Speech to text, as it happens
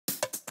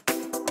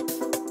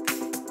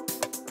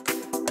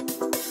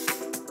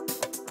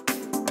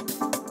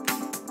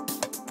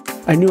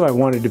I knew I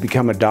wanted to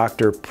become a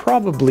doctor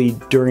probably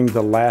during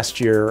the last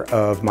year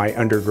of my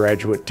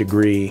undergraduate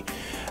degree.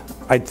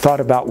 I'd thought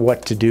about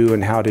what to do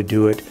and how to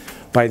do it.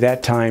 By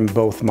that time,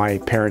 both my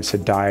parents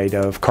had died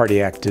of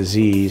cardiac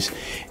disease,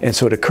 and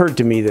so it occurred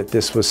to me that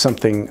this was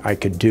something I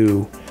could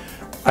do.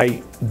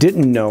 I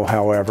didn't know,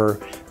 however,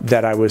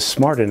 that I was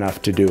smart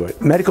enough to do it.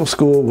 Medical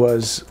school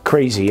was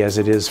crazy, as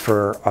it is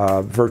for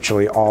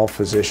virtually all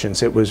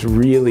physicians. It was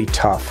really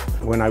tough.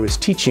 When I was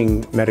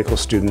teaching medical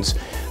students,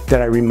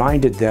 that I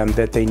reminded them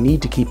that they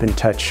need to keep in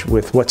touch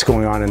with what's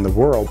going on in the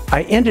world.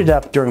 I ended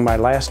up, during my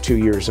last 2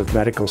 years of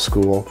medical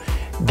school,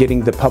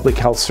 getting the Public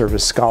Health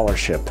Service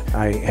scholarship.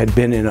 I had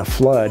been in a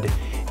flood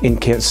in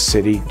Kansas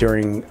City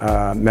during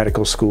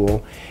medical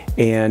school,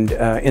 and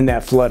in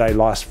that flood I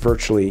lost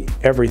virtually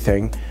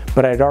everything,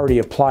 but I'd already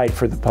applied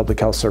for the Public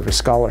Health Service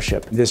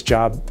scholarship. This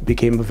job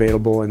became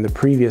available and the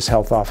previous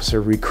health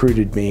officer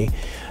recruited me,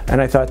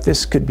 and I thought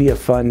this could be a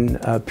fun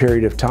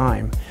period of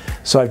time.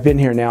 So I've been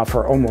here now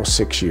for almost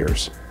 6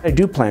 years. I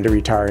do plan to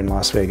retire in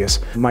Las Vegas.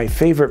 My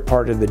favorite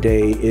part of the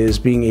day is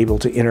being able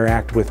to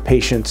interact with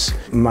patients.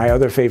 My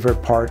other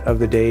favorite part of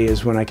the day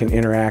is when I can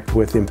interact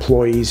with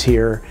employees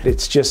here.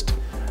 It's just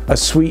a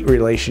sweet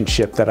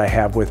relationship that I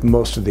have with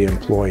most of the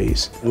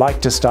employees. I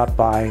like to stop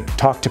by,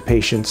 talk to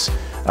patients,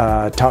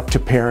 talk to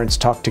parents,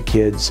 talk to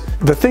kids.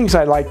 The things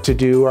I like to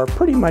do are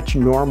pretty much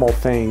normal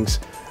things.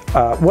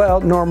 Well,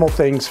 normal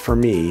things for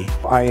me.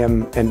 I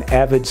am an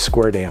avid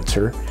square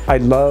dancer. I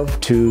love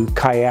to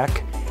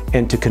kayak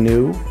and to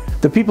canoe.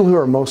 The people who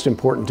are most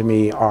important to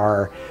me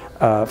are,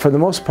 for the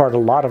most part, a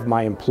lot of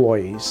my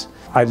employees.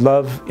 I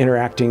love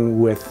interacting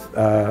with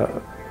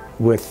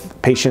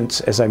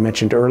patients, as I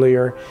mentioned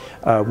earlier,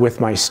 with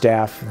my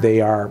staff.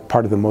 They are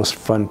part of the most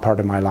fun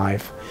part of my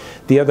life.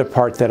 The other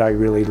part that I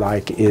really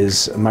like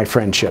is my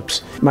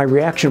friendships. My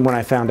reaction when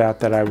I found out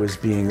that I was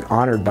being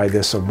honored by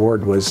this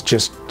award was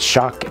just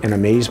shock and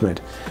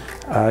amazement.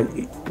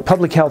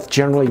 Public health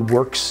generally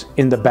works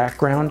in the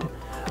background.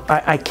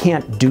 I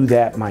can't do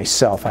that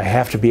myself. I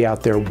have to be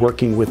out there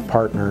working with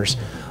partners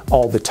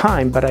all the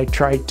time, but I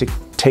try to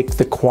take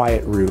the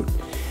quiet route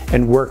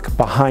and work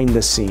behind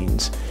the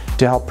scenes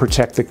to help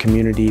protect the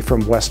community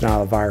from West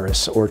Nile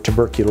virus or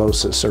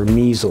tuberculosis or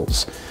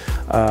measles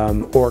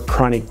or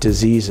chronic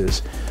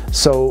diseases.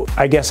 So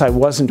I guess I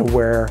wasn't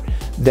aware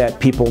that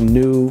people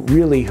knew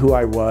really who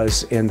I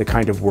was and the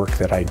kind of work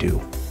that I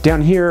do.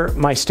 Down here,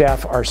 my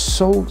staff are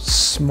so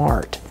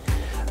smart.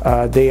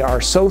 They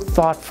are so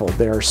thoughtful.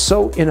 They are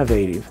so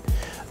innovative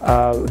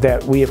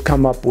that we have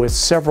come up with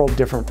several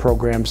different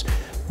programs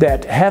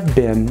that have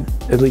been,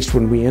 at least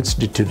when we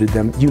instituted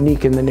them,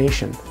 unique in the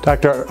nation.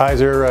 Dr.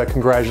 Iser,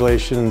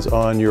 congratulations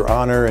on your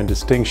honor and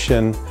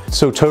distinction.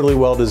 So totally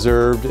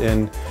well-deserved,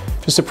 and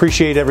just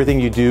appreciate everything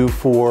you do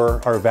for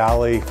our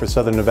valley, for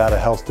Southern Nevada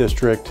Health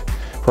District,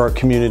 for our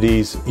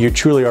communities. You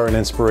truly are an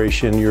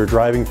inspiration. You're a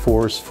driving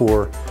force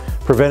for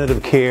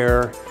preventative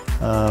care,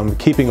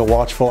 keeping a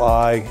watchful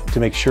eye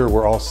to make sure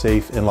we're all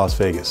safe in Las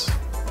Vegas.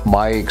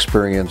 My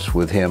experience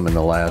with him in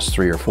the last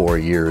 3 or 4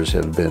 years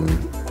have been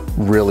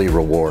really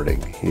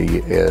rewarding.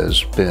 He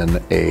has been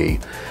a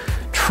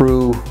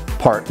true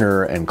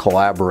partner and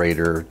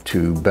collaborator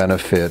to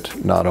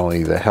benefit not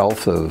only the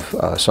health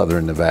of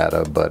Southern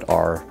Nevada, but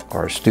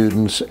our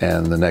students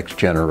and the next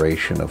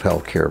generation of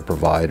healthcare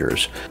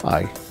providers.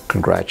 I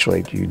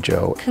congratulate you,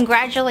 Joe.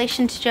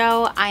 Congratulations,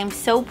 Joe. I'm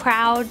so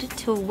proud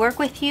to work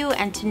with you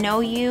and to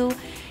know you.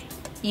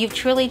 You've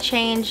truly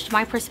changed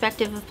my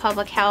perspective of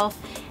public health,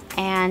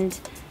 and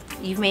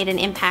you've made an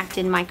impact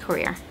in my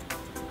career.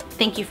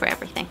 Thank you for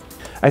everything.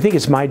 I think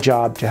it's my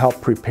job to help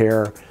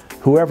prepare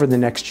whoever the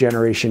next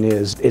generation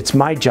is. It's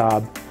my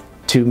job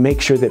to make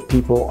sure that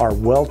people are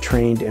well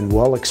trained and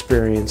well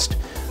experienced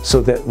so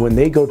that when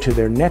they go to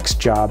their next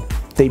job,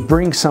 they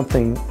bring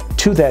something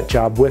to that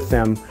job with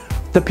them.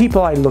 The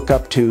people I look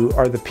up to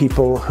are the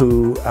people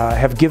who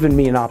have given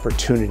me an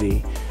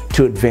opportunity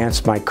to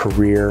advance my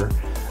career.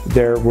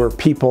 There were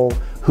people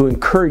who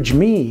encouraged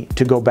me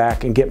to go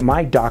back and get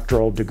my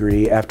doctoral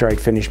degree after I'd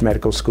finished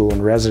medical school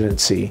and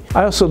residency.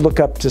 I also look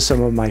up to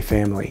some of my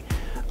family.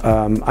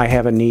 I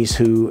have a niece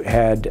who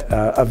had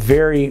a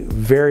very,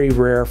 very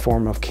rare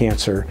form of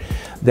cancer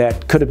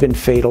that could have been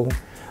fatal.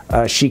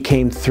 She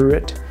came through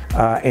it,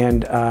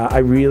 and I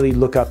really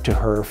look up to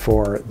her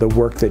for the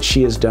work that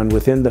she has done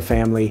within the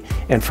family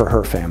and for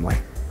her family.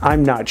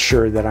 I'm not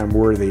sure that I'm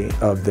worthy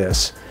of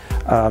this.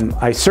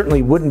 I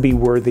certainly wouldn't be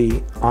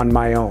worthy on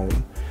my own.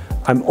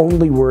 I'm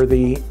only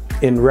worthy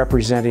in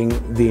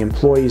representing the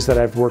employees that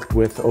I've worked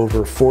with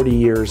over 40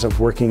 years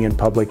of working in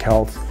public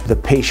health, the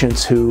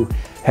patients who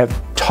have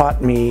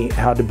taught me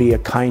how to be a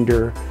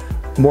kinder,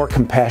 more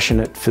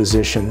compassionate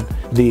physician,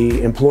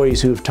 the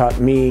employees who have taught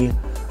me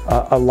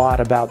a lot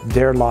about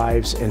their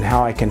lives and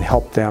how I can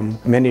help them.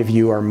 Many of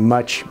you are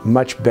much,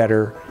 much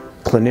better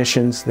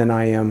clinicians than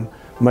I am,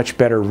 much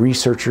better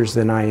researchers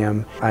than I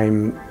am.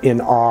 I'm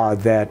in awe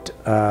that,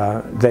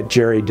 that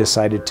Jerry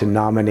decided to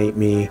nominate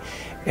me,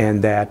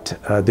 and that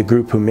the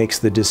group who makes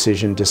the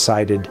decision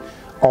decided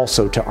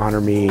also to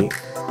honor me.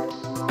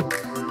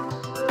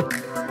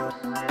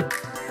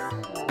 you.